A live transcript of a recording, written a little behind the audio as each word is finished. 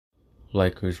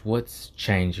Lakers, what's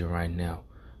changing right now?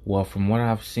 Well, from what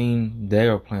I've seen, they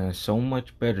are playing so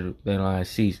much better than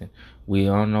last season. We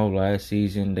all know last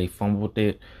season they fumbled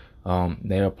it.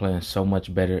 They are playing so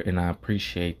much better, and I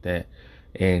appreciate that.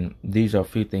 And these are a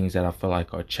few things that I feel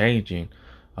like are changing.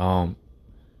 Um,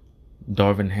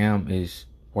 Darvin Ham is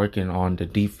working on the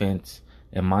defense,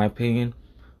 in my opinion.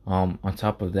 On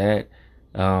top of that,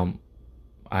 um,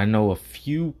 I know a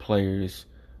few players,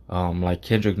 like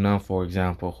Kendrick Nunn, for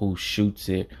example, who shoots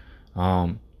it.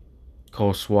 Um,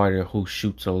 Cole Swider, who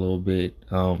shoots a little bit.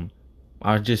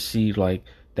 I just see like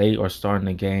they are starting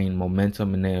to gain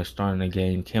momentum and they are starting to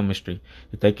gain chemistry.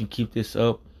 If they can keep this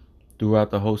up throughout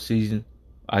the whole season,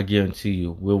 I guarantee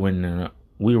you we're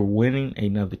winning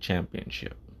another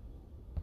championship.